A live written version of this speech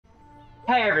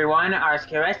Hey everyone,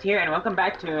 RSKOS here, and welcome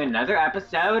back to another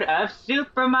episode of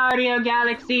Super Mario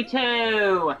Galaxy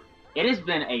 2! It has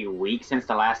been a week since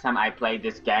the last time I played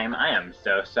this game. I am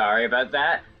so sorry about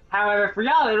that. However, for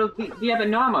y'all, it'll be a bit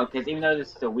normal, because even though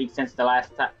this is a week since the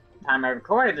last time I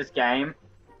recorded this game,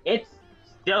 it's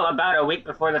still about a week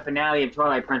before the finale of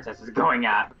Twilight Princess is going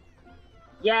up.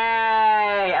 Yay!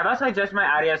 I've also adjusted my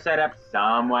audio setup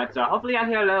somewhat, so hopefully I'll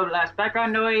hear a little less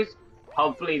background noise.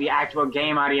 Hopefully the actual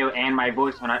game audio and my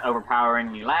voice are not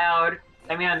overpoweringly loud.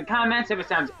 Let me know in the comments if it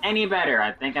sounds any better.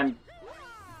 I think I'm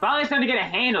finally starting to get a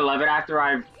handle of it after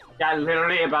I've got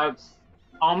literally about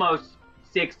almost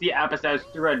 60 episodes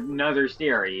through another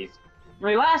series.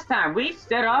 Anyway, last time we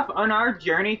set off on our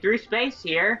journey through space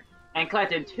here and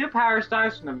collected 2 power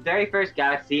stars from the very first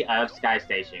galaxy of Sky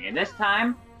Station. And this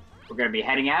time, we're going to be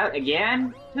heading out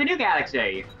again to a new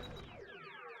galaxy.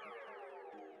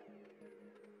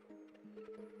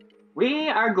 We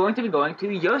are going to be going to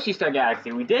Yoshi Star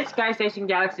Galaxy. We did Sky Station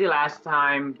Galaxy last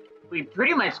time. We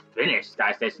pretty much finished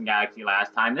Sky Station Galaxy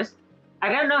last time.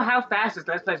 I don't know how fast this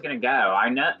Let's Play is going to go. I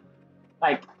know,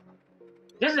 like,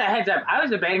 just as a heads up, I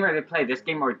was debating whether to play this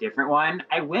game or a different one.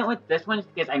 I went with this one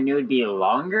because I knew it'd be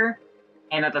longer,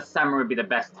 and that the summer would be the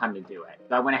best time to do it.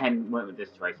 So I went ahead and went with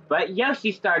this choice. But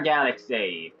Yoshi Star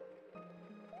Galaxy.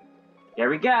 Here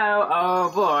we go.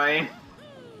 Oh boy.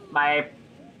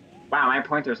 Wow, my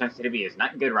pointer sensitivity is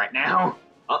not good right now.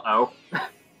 Uh-oh.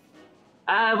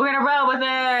 We're gonna roll with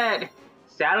it!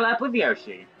 Saddle up with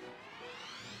Yoshi.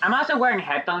 I'm also wearing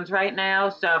headphones right now,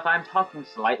 so if I'm talking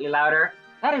slightly louder,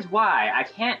 that is why. I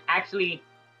can't actually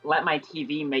let my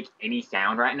TV make any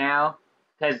sound right now,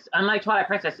 because unlike Twilight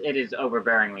Princess, it is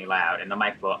overbearingly loud, and the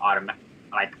mic will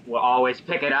will always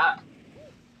pick it up.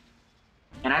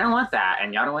 And I don't want that,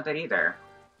 and y'all don't want that either.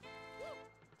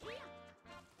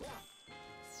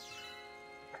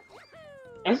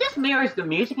 It's just me, or is the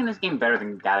music in this game better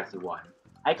than Galaxy 1?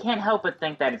 I can't help but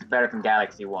think that it's better than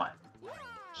Galaxy 1.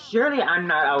 Surely I'm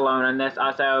not alone on this.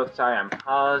 Also, sorry, I'm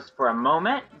paused for a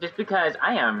moment, just because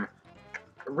I am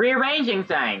rearranging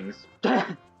things.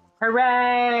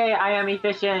 Hooray! I am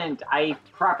efficient. I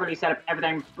properly set up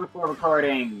everything before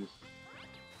recording.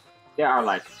 There are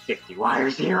like 50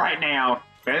 wires here right now.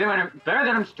 Better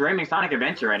than I'm streaming Sonic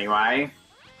Adventure anyway.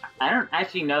 I don't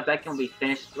actually know if that can be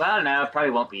finished. Well, no, it probably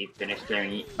won't be finished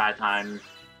streaming by the time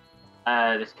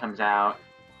this comes out.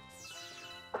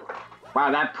 Wow,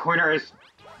 that pointer is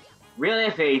real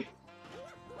iffy.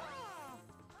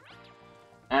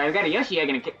 We got a Yoshi egg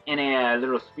in a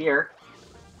little spear.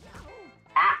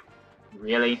 Ah!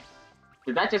 Really?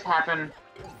 Did that just happen?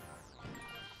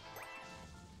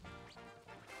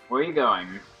 Where are you going?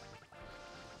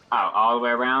 Oh, all the way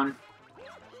around?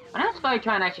 I'm not supposed to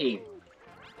try and actually...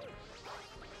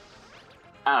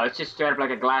 Oh, it's just straight up like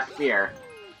a glass sphere.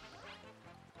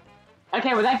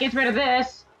 Okay, well that gets rid of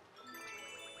this.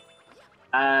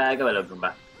 Go little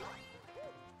Goomba.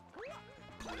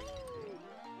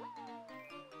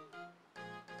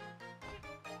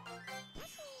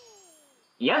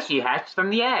 Yoshi hatched from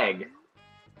the egg.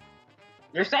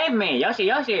 You saved me, Yoshi,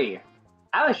 Yoshi!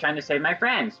 I was trying to save my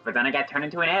friends, but then I got turned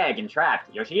into an egg and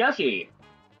trapped. Yoshi, Yoshi!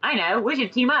 I know, we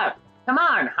should team up! Come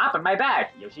on, hop on my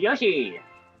back, Yoshi, Yoshi!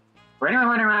 For anyone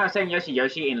wondering why I was saying Yoshi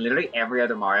Yoshi in literally every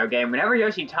other Mario game, whenever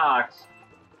Yoshi talks,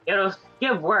 it'll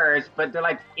give words, but they're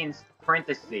like in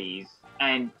parentheses,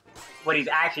 and what he's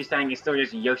actually saying is still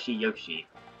just Yoshi Yoshi.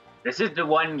 This is the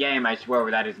one game, I swear, where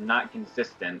that is not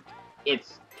consistent.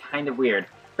 It's kind of weird.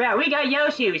 But yeah, we got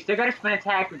Yoshi, we still got a spin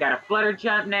attack, we got a flutter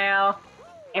jump now.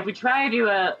 If we try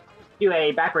to do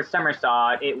a backward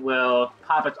somersault, it will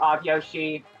pop us off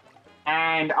Yoshi.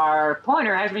 And our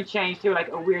pointer has been changed to like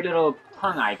a weird little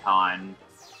tongue icon.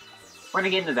 We're gonna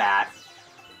get into that.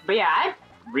 But yeah, I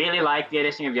really like the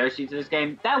addition of Yoshi to this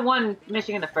game. That one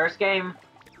missing in the first game,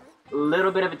 a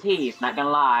little bit of a tease, not gonna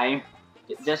lie.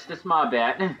 Just a small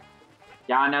bit.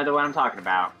 Y'all know the one I'm talking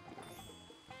about.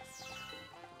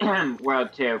 World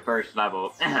 2, first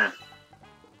level.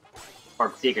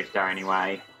 Or Secret Star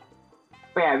anyway.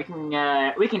 But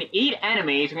yeah, we can eat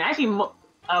enemies. We can actually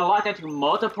lock onto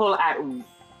multiple at...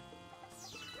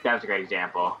 That was a great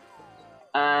example.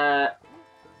 I'll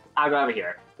go over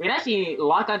here. We can actually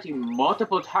lock onto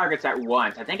multiple targets at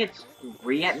once. I think it's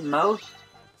 3 at most.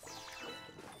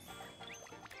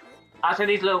 Also,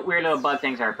 these weird little bug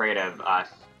things are afraid of us.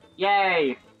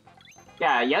 Yay!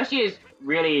 Yeah, Yoshi is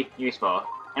really useful.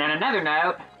 And on another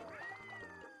note...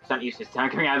 It's not useless time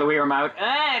coming out of the Wii remote.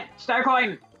 Star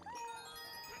Coin!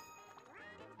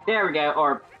 There we go,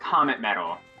 or Comet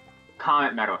Medal.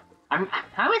 Comet Medal. How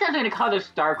many times am I going to call those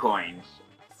Star Coins?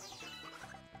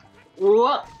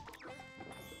 Whoop!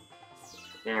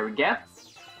 There we go.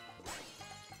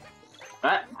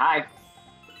 Hi.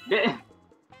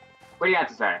 What do you got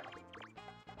to say?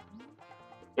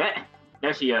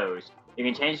 There she goes. You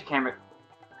can change the camera.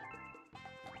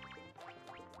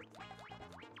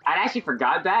 I'd actually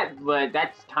forgot that, but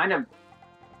that's kind of...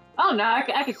 Oh no,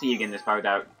 I could see you getting this far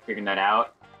without figuring that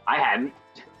out. I hadn't.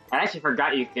 I actually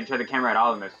forgot you can control the camera at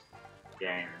all in this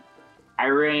game. I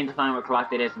really need to find what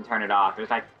clock it is and turn it off. There's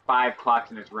like 5 clocks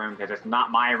in this room because it's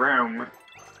not my room.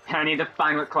 I need to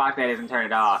find what clock that is and turn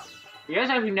it off. For those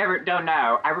of you who don't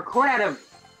know, I record out of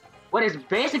what is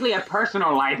basically a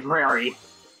personal library.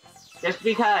 Just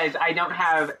because I don't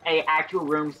have a actual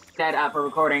room set up for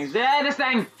recordings. This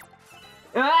thing!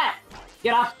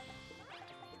 Get off!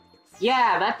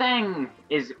 Yeah, that thing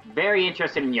is very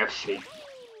interested in Yoshi.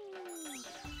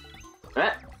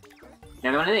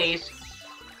 Another one of these.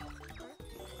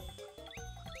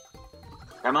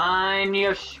 Come on,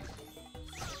 Yoshi.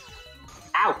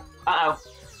 Ow! Uh-oh.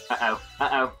 Uh-oh.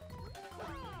 Uh-oh.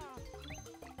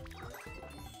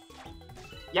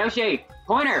 Yoshi!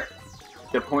 Pointer!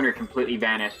 The pointer completely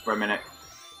vanished for a minute.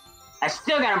 I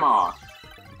still got them all!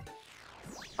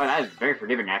 Oh, that is very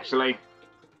forgiving, actually.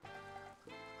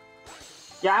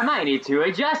 Yeah, I might need to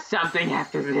adjust something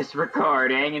after this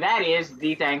recording, and that is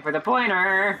the thing for the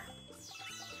pointer!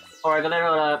 Or the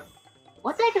little,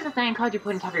 what the heck is the thing called you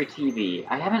put on top of your TV?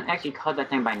 I haven't actually called that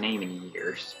thing by name in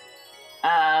years.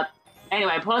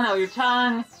 Anyway, pulling out your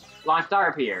tongue, Launch Star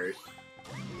appears.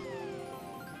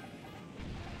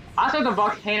 Also, the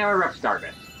volcano erupts star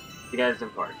bits. Because,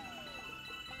 of course.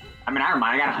 I mean, I don't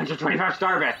mind, I got 125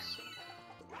 star bits.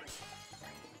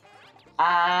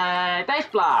 Dice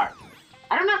block.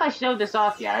 I don't know if I showed this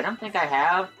off yet, I don't think I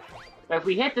have. But if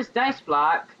we hit this dice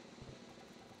block,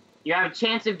 you have a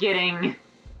chance of getting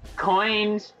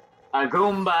coins, a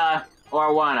Goomba,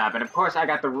 or a 1-up. And of course, I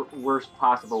got the worst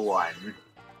possible one.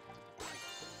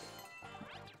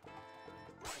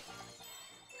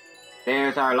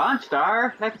 There's our launch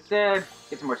star. Let's get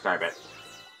some more star bits.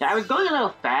 Now, I was going a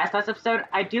little fast last episode.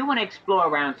 I do want to explore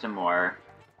around some more.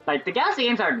 Like, the Galaxy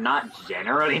games are not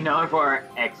generally known for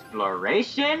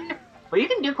exploration, but you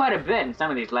can do quite a bit in some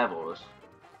of these levels.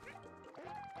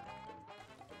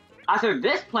 Also,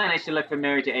 this planet should look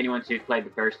familiar to anyone who's played the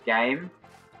first game.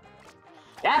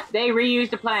 Yep, they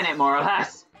reused the planet, more or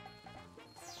less.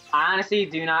 I honestly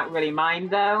do not really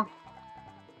mind, though.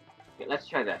 Okay, let's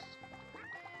try this.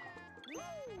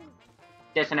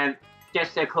 Just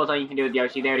a cool thing you can do with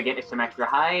Yoshi there to get some extra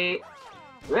height.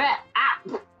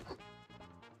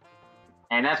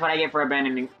 And that's what I get for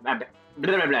abandoning...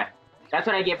 That's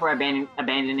what I get for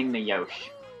abandoning the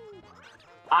Yoshi.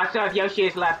 Also, if Yoshi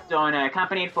is left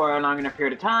unaccompanied for a long enough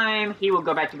period of time, he will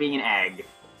go back to being an egg.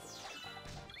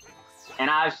 And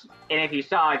if you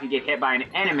saw, if you get hit by an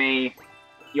enemy,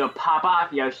 you'll pop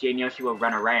off Yoshi and Yoshi will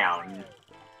run around.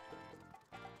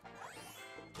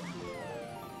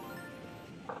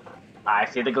 I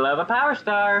see the glow of a Power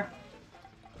Star.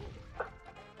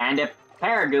 And a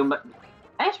Paragoomba.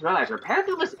 I just realized, were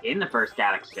Paragoombas in the first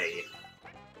Galaxy?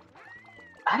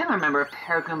 I don't remember if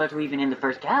Paragoombas were even in the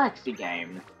first Galaxy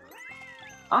game.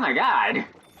 Oh my god.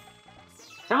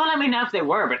 Someone let me know if they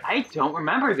were, but I don't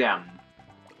remember them.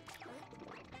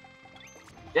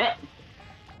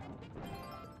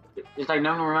 Just like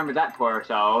no one remembered that before,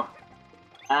 so...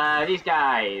 these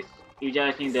guys. You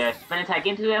just need to spin attack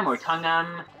into them or tongue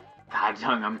them. God,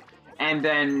 tongue them. And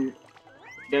then...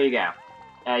 there you go.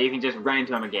 You can just run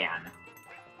into them again.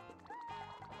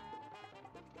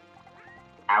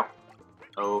 Ow.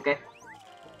 Okay.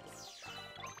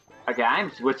 Okay, I'm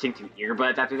switching to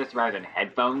earbuds after this rather than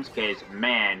headphones, because,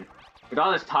 man, with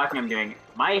all this talking I'm doing,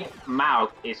 my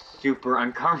mouth is super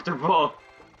uncomfortable.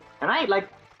 And I, like...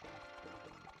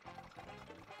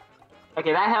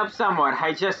 okay, that helps somewhat.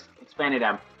 I just expanded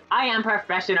them. I am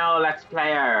professional Let's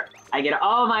Player. I get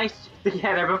all my shit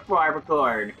together before I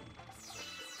record.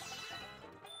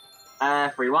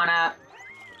 Free 1-up.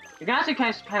 You can also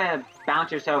kind of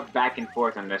bounce yourself back and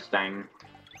forth on this thing.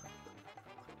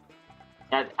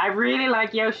 I really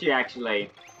like Yoshi, actually.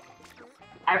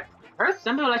 I've heard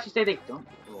some people actually say they don't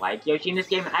like Yoshi in this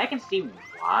game, and I can see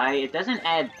why. It doesn't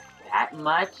add that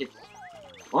much. It's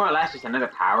more or less just another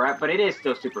power-up, but it is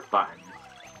still super fun.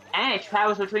 And it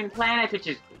travels between planets, which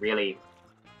is really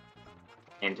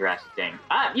interesting.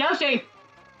 Yoshi!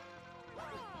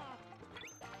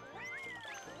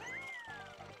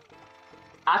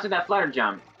 Also, that flutter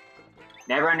jump.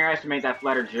 Never underestimate that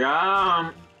flutter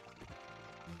jump.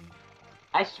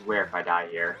 I swear if I die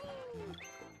here.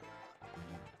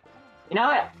 You know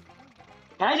what?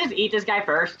 Can I just eat this guy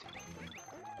first?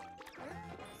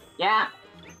 Yeah,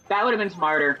 that would have been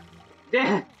smarter.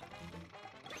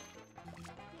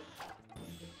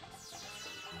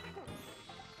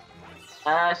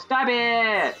 Stop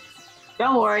it!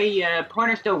 Don't worry,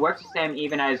 pointer still works the same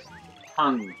even as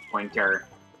tongue pointer.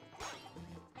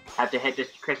 Have to hit this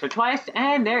crystal twice,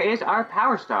 and there is our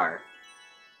power star.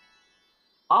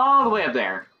 All the way up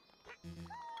there.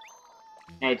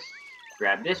 Let's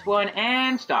grab this one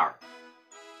and star.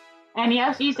 And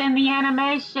Yoshi's in the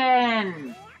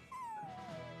animation!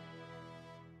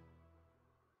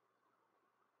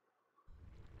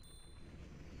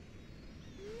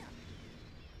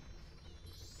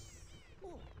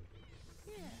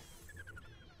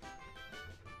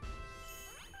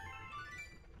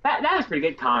 That was pretty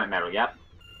good comment medal, yep.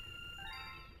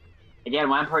 Again,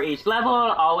 one per each level,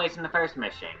 always in the first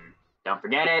mission. Don't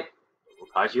forget it, it will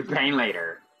cause you pain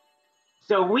later.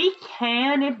 So we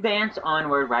can advance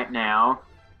onward right now,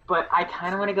 but I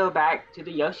kind of want to go back to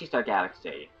the Yoshi Star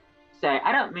Galaxy. Say,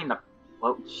 I don't mean the...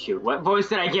 Well, shoot, what voice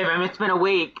did I give him? It's been a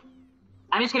week.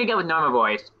 I'm just gonna go with normal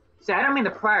voice. Say, I don't mean the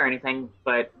prior or anything,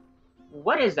 but...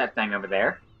 What is that thing over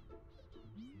there?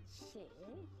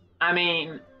 I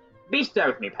mean... Be straight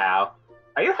with me, pal.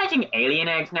 Are you hatching alien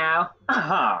eggs now?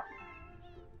 I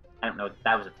don't know,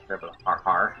 that was a terrible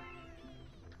har.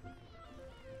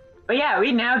 But yeah,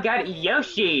 we now got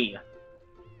Yoshi!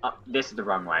 Oh, this is the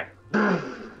wrong way.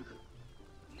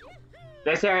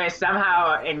 This area is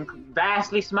somehow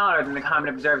vastly smaller than the Comet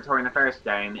Observatory in the first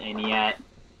game, and yet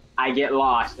I get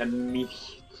lost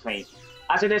immediately.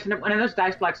 Also, there's one of those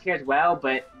dice blocks here as well,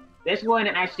 but this one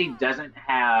actually doesn't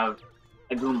have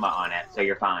a Goomba on it, so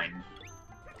you're fine.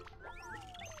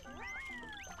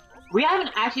 We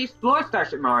haven't actually explored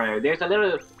Starship Mario. There's a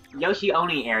little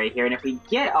Yoshi-only area here, and if we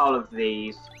get all of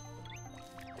these...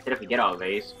 it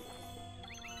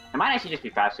might actually just be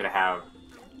faster to have.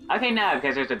 Okay, no,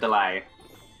 because there's a delay.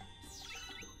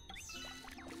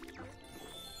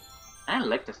 I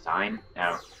licked a sign?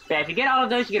 No. But if you get all of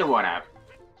those, you get a 1-up.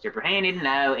 Super handy to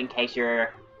know in case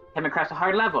you're coming across a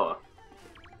hard level.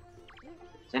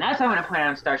 So another thing I want to point out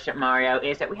on Starship Mario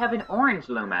is that we have an orange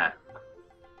Luma.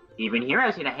 Even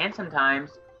heroes need a hand sometimes.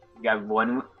 You have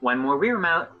one more Wii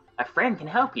Remote, a friend can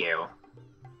help you.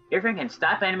 Your friend can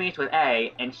stop enemies with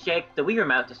A and shake the Wii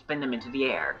Remote to spin them into the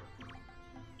air.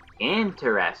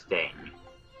 Interesting.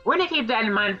 We're gonna keep that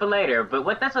in mind for later, but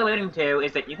what that's alluding to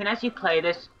is that you can actually play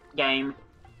this game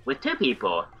with 2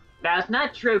 people. Now, it's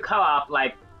not true co-op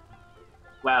like,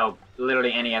 well,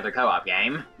 literally any other co-op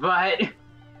game, but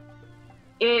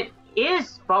it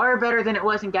is far better than it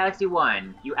was in Galaxy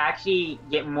 1. You actually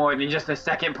get more than just a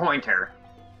second pointer.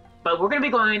 But we're going to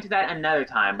be going into that another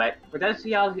time, but for those of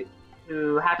y'all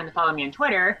who happen to follow me on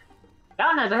Twitter,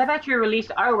 y'all know that I've actually released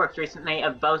artworks recently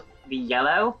of both the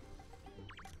yellow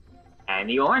and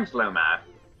the orange Luma.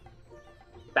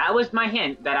 That was my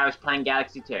hint that I was playing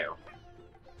Galaxy 2.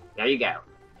 There you go.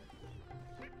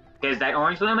 Because that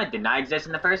orange Luma did not exist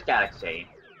in the first Galaxy.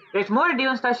 There's more to do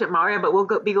in Starship Mario, but we'll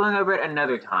be going over it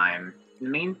another time.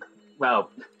 Another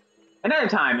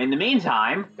time. In the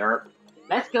meantime,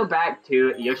 let's go back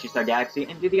to Yoshi Star Galaxy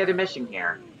and do the other mission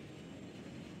here.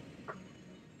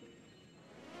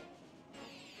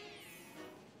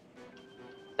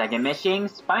 Second mission,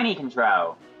 Spiny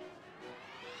Control.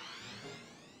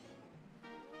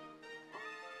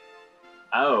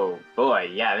 Oh,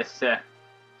 boy, yeah, this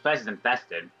place is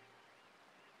infested.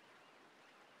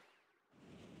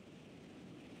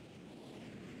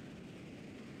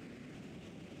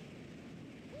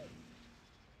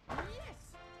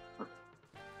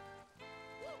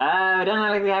 Don't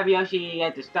look like we have Yoshi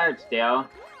at the start still.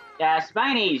 Yeah,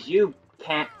 Spinies, you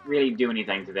can't really do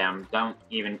anything to them.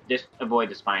 Just avoid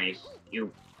the Spinies.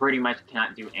 You pretty much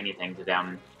cannot do anything to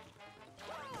them.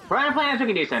 For other planets we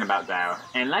can do something about though.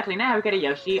 And luckily now we got a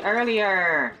Yoshi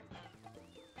earlier.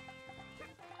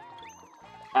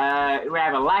 We have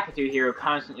a Lakitu here who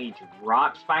constantly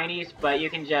drops Spinies, but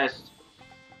you can just...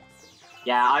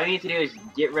 yeah, all you need to do is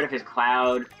get rid of his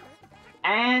cloud.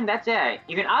 And that's it.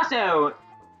 You can also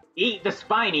eat the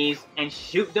Spinies and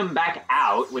shoot them back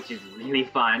out, which is really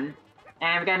fun.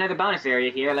 And we got another bonus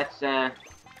area here. Let's get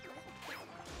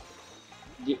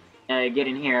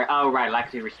in here. Oh right,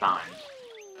 Lakitu respawns.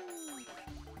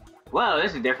 Whoa,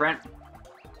 this is different.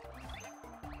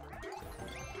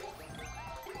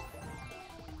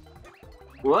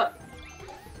 What?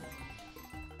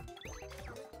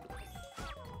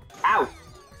 Ow!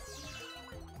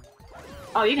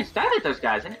 Oh, you can stab at those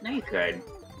guys. I didn't know you could.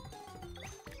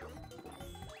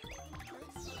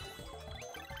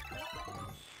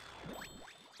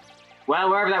 Well,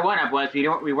 wherever that 1-up was, we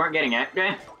weren't getting it.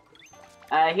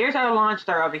 Here's our launch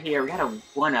star over here. We got a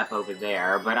 1-up over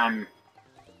there, but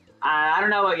I don't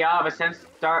know what y'all, but since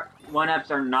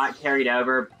 1-ups are not carried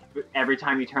over every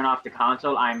time you turn off the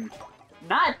console, I'm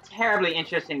not terribly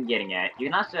interested in getting it. You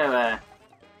can also,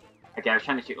 okay, I was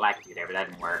trying to shoot Lakitu there, but that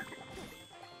didn't work.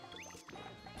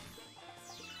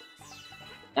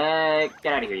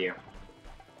 Get out of here, you.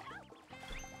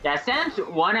 Yeah, since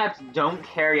 1-ups don't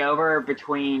carry over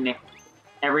between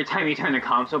every time you turn the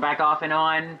console back off and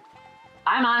on,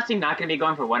 I'm honestly not going to be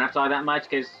going for 1-ups all that much,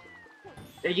 because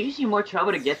they're usually more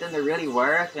trouble to get than they're really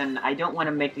worth, and I don't want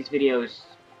to make these videos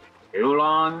too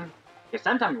long, because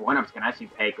sometimes 1-ups can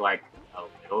actually take, like, a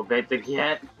little bit to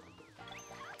get,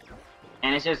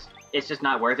 and it's just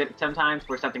not worth it sometimes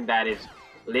for something that is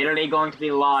literally going to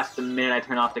be lost the minute I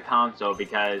turn off the console,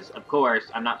 because, of course,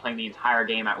 I'm not playing the entire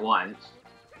game at once.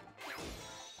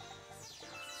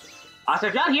 Also,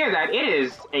 if y'all hear that, it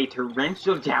is a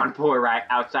torrential downpour right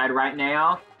outside right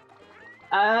now.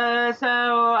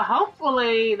 So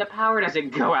hopefully the power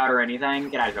doesn't go out or anything.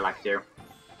 Get out of here, Lakitu.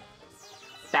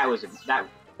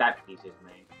 That pleases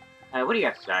me. What do you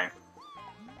have to say?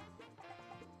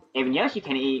 Even Yoshi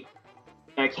can't eat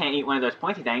one of those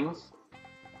pointy things.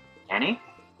 Can he?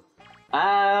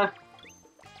 Well,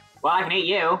 I can eat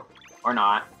you. Or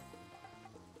not.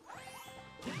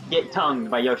 Get tongued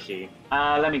by Yoshi.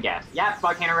 Let me guess. Yep,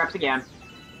 Volcano Reps again.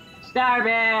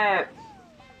 Starbit!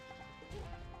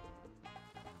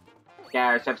 Got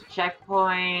ourselves a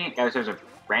checkpoint. Got ourselves a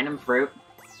random fruit.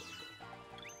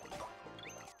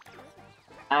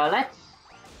 Let's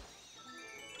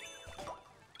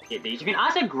get these. You can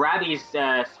also grab these,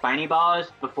 spiny balls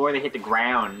before they hit the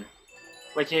ground,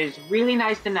 which is really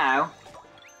nice to know.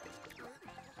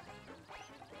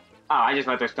 Oh, I just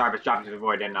let those Starbits drop into the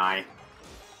void, didn't I?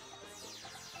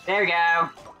 There we go.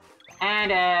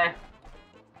 And,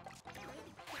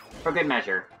 for good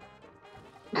measure.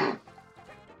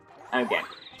 Okay.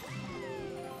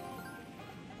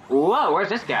 Whoa, where's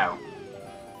this go?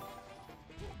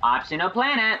 Optional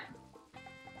planet.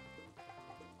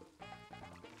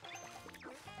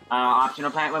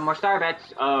 Optional planet with more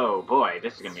Starbits. Oh boy,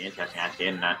 this is gonna be interesting actually,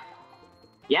 isn't it?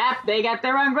 Yep, they got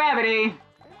their own gravity.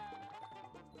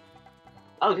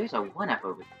 Oh, there's a 1-up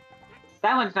over there.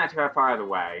 That one's not too far out of the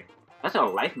way. That's a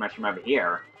life mushroom over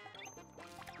here.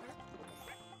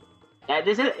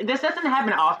 This doesn't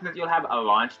happen often that you'll have a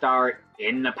launch star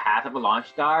in the path of a launch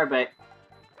star, but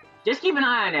just keep an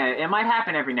eye on it. It might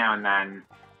happen every now and then.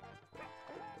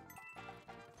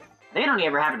 They only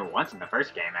ever happened once in the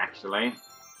first game, actually.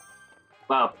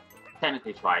 Well,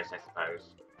 technically twice, I suppose.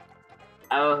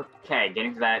 Okay,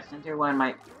 getting to that center one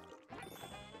might...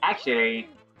 Actually...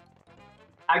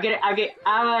 I'll get you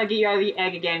out of the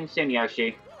egg again soon,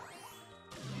 Yoshi.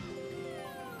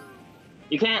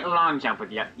 You can't long jump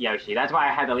with Yoshi. That's why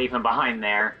I had to leave him behind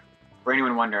there. For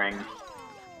anyone wondering.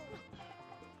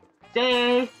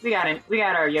 See? We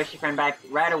got our Yoshi friend back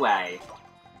right away.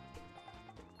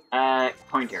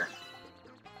 Pointer.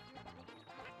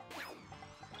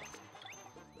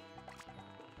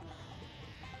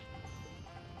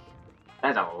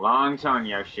 That's a long tongue,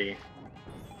 Yoshi.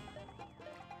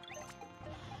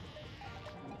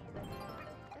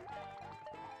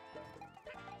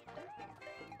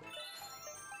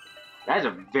 That is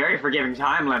a very forgiving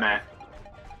time limit.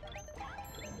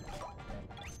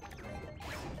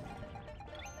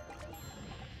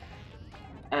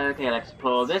 Okay, let's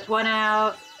pull this one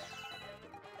out.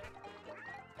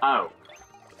 Oh.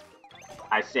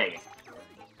 I see.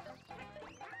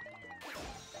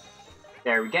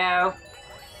 There we go.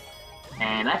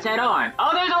 And let's head on. Oh,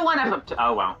 there's a 1-up up to—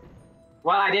 oh, well.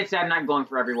 Well, I did say I'm not going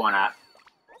for every 1-up.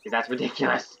 Because that's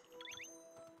ridiculous.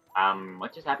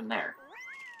 What just happened there?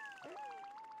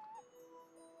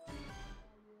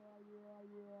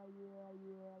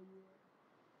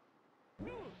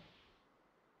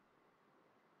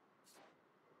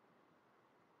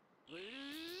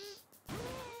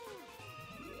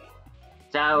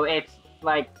 So, it's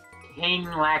like King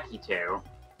Lakitu.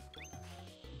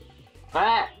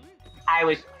 But I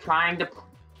was trying to...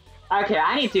 Okay,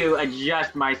 I need to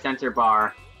adjust my center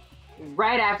bar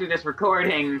right after this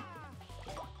recording.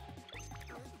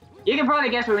 You can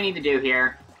probably guess what we need to do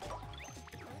here.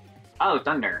 Oh,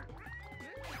 thunder.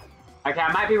 Okay,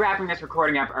 I might be wrapping this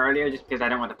recording up earlier just because I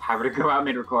don't want the power to go out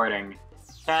mid-recording.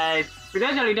 Because, for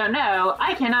those of you who don't know,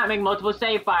 I cannot make multiple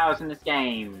save files in this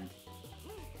game.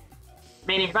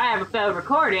 Meaning, if I have a failed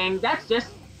recording, that's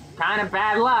just kind of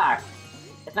bad luck.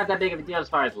 It's not that big of a deal as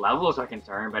far as levels are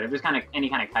concerned, but if there's any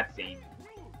kind of cutscene,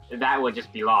 that would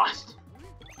just be lost.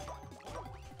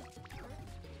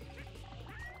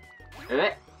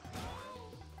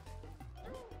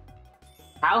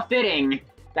 How fitting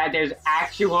that there's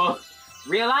actual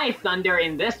real-life thunder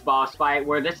in this boss fight,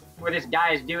 where this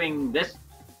guy is doing this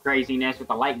craziness with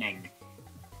the lightning.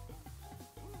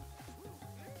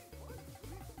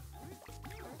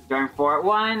 Going 4 at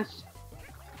once.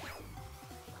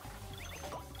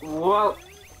 Whoa.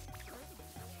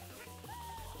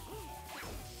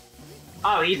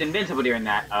 Oh, he's invincible during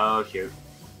that. Oh, shoot.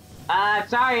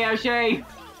 Sorry, Yoshi.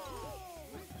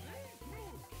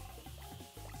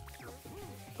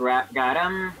 Got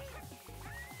him.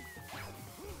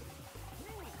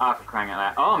 Oh, for crying out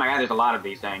loud. Oh my god, there's a lot of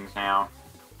these things now.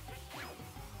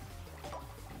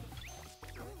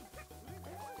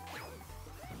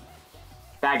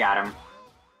 I got him.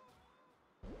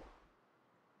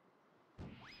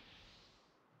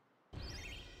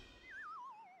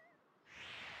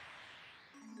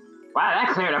 Wow,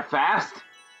 that cleared up fast.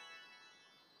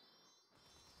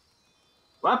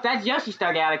 Well, that's Yoshi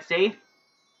Star Galaxy.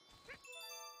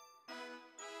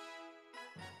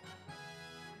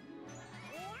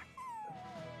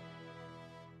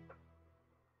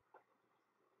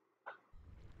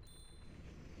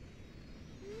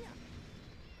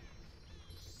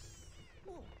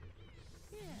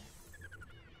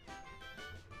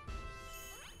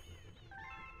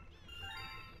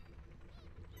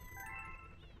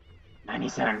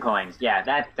 $97 coins.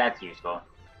 Yeah, that's useful.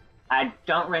 I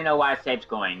don't really know why it saves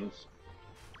coins.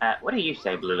 What do you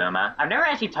say, Blue Luma? I've never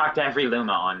actually talked to every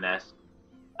Luma on this.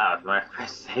 Oh, if you want to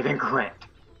press save and quit.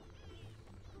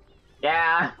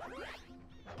 Yeah.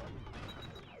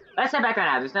 Let's head back on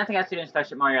out. There's nothing else to do in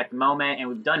Starship Mario at the moment, and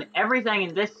we've done everything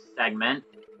in this segment.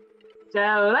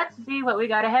 So let's see what we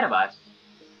got ahead of us.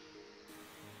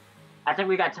 I think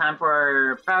we got time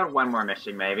for about one more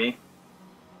mission, maybe.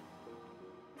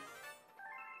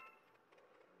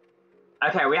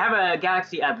 Okay, we have a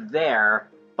galaxy up there,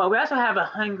 but we also have a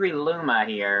hungry Luma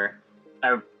here,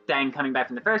 a thing coming back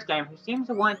from the first game, who seems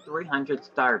to want 300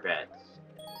 star bits.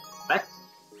 Let's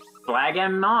flag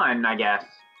him on, I guess.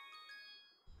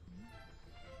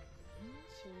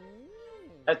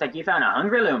 Looks like you found a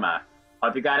hungry Luma.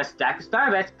 Hope you got a stack of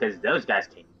star bits, because those guys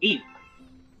can eat.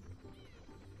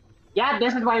 Yeah,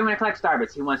 this is why you want to collect star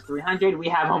bits. He wants 300, we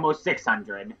have almost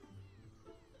 600.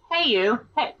 Hey you!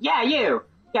 Hey, yeah, you!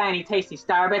 Got any tasty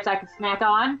starbits I can snack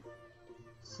on?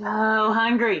 So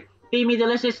hungry. Feed me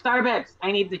delicious starbits.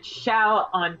 I need to chow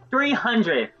on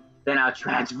 300. Then I'll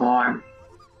transform.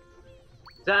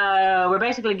 So we're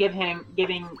basically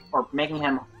making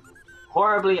him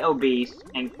horribly obese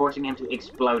and forcing him to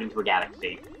explode into a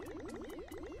galaxy.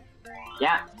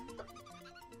 Yeah.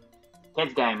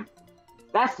 Kids game.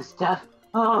 That's the stuff.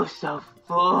 Oh, so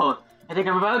full. I think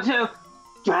I'm about to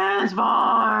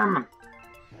transform.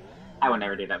 I will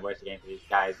never do that voice again for these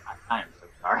guys. I am so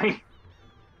sorry.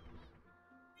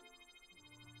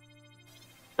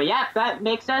 But yeah, that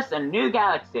makes us a new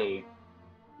galaxy.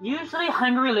 Usually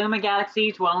Hungry Luma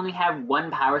galaxies will only have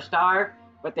one power star,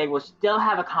 but they will still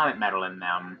have a comet medal in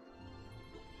them.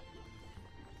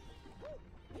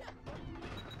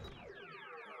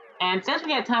 And since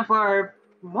we have time for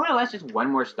more or less just one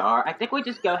more star, I think we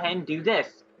just go ahead and do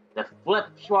this. The Flip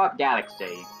Swap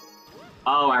Galaxy.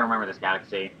 Oh, I remember this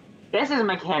galaxy. This is a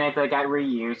mechanic that got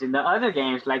reused in the other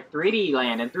games like 3D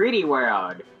Land and 3D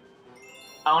World.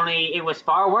 Only it was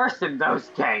far worse than those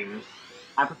games.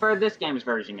 I prefer this game's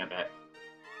version of it.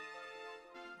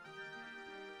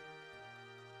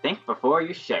 Think before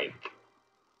you shake.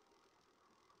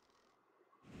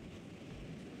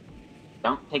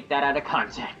 Don't take that out of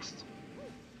context.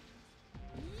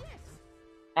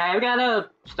 Hey, we got a little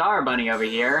star bunny over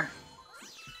here.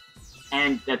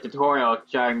 And a tutorial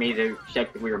showing me to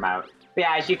shake the Wii remote. But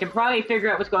yeah, as you can probably figure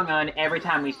out what's going on every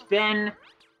time we spin,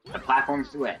 the platform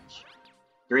switch.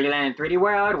 3D Land and 3D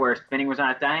World, where spinning was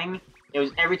not a thing, it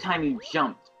was every time you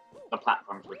jumped, the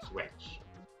platforms would switch.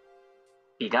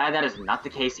 Be glad that is not the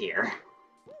case here.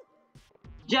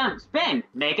 Jump, spin,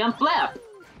 make them flip!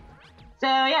 So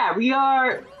yeah, we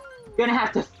are gonna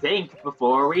have to think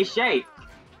before we shake.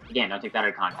 Again, don't take that out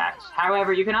of context.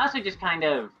 However, you can also just kind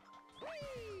of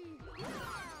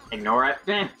ignore it.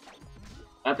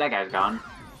 Oh, that guy's gone.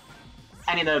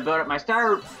 I need to build up my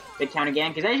star bit count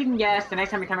again, because as you can guess, the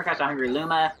next time we come across a hungry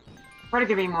Luma, probably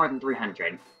gonna be more than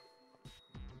 300.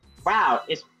 Wow,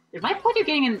 is my pointer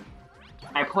getting in?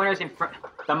 My pointer's in front.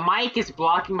 The mic is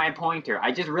blocking my pointer.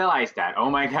 I just realized that. Oh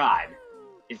my god.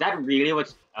 Is that really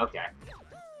what's... Okay.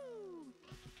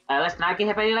 Let's not get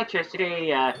hit by the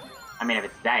electricity. I mean, if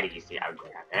it's that easy, I would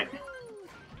grab it.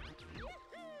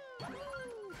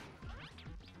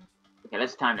 Okay,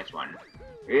 let's time this one.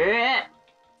 There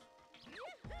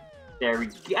we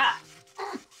go.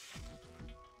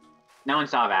 No one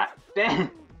saw that.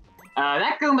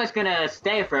 That Goomba's gonna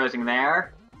stay frozen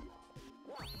there.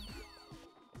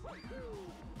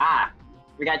 Ah,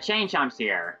 we got chain chomps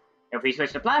here. If we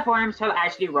switch to platforms, he'll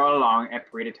actually roll along a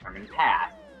predetermined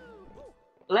path.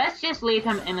 let's just leave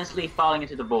him endlessly falling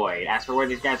into the void. As for where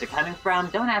these guys are coming from,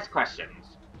 don't ask questions.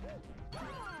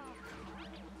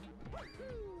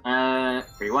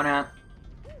 Free one up.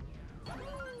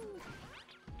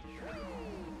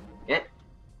 It.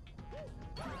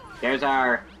 There's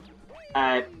our,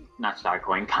 not Star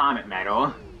Coin, Comet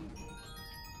Medal.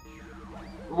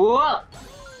 Whoa!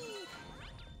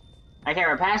 Okay,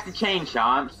 we're past the chain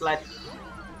chomps. Let's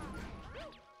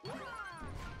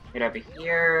get over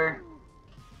here.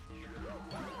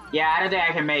 Yeah, I don't think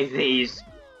I can make these,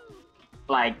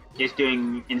 like, just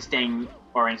doing insane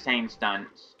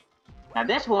stunts. Now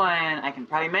this one, I can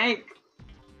probably make.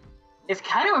 This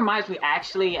kind of reminds me,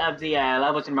 actually, of the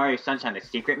levels in Mario Sunshine, the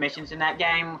secret missions in that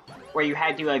game, where you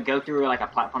had to go through, like, a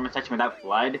platforming section without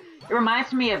FLUDD. It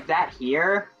reminds me of that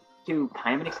here, to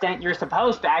kind of an extent. You're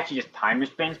supposed to actually just time your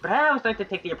spins, but I always like to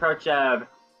take the approach of,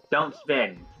 don't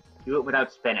spin. Do it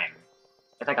without spinning.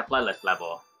 It's like a FLUDDless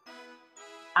level.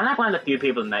 I'm like one of the few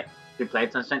people who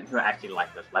played Sunshine who actually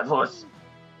like those levels.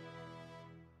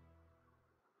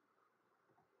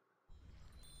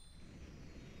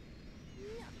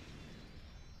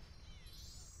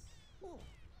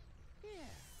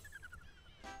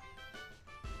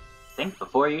 Think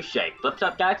before you shake. Flips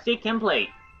Up Galaxy complete.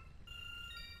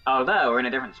 Although, we're in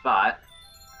a different spot.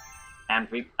 And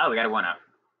we got a 1-up.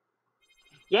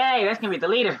 Yay, that's gonna be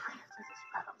deleted.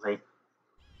 Probably.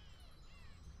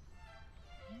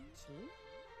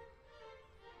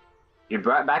 You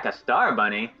brought back a Star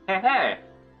Bunny? Hey, hey!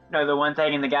 No, the one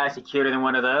taking the galaxy cuter than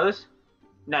one of those?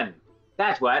 None.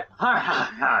 That's what. Ha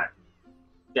ha ha!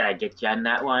 Did I get you on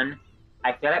that one?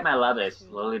 I feel like my love is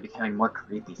slowly becoming more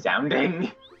creepy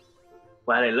sounding.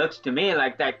 Well, it looks to me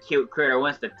like that cute critter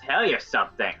wants to tell you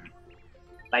something.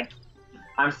 Like,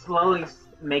 I'm slowly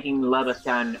making Lubba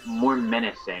sound more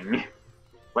menacing.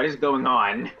 What is going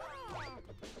on?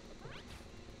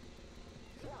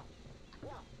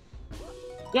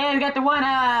 Yeah, we got the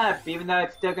 1-up! Even though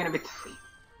it's still gonna be 3.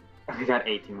 We got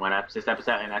 18 1-ups this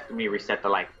episode, and that's gonna be reset to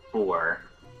like 4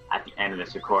 at the end of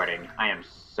this recording. I am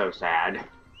so sad.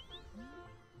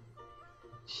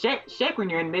 Shake when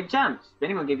you're in mid-jump.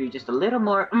 Spinning will give you just a little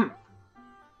more oomph.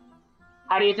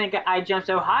 How do you think I jump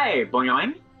so high,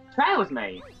 boing? Try it with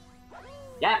me.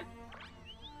 Yep.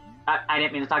 I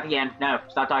didn't mean to talk again. No,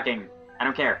 stop talking. I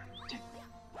don't care.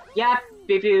 Yep,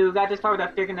 if you got this far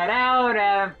without figuring that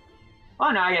out, oh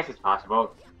no, I guess it's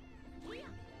possible.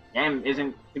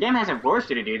 The game hasn't forced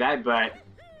you to do that, but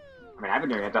I mean, I've been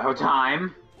doing it the whole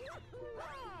time.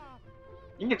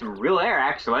 You can get some real air,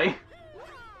 actually.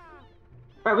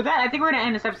 But with that, I think we're gonna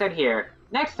end this episode here.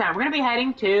 Next time, we're gonna be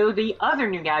heading to the other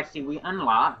new galaxy we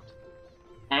unlocked.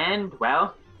 And,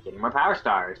 well, getting more Power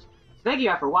Stars. So thank you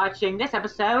all for watching this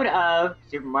episode of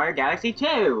Super Mario Galaxy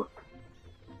 2.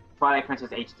 Twilight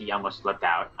Princess HD almost slipped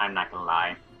out, I'm not gonna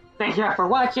lie. Thank you all for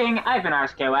watching, I've been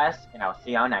RSKOS, and I'll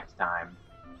see y'all next time.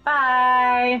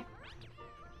 Bye!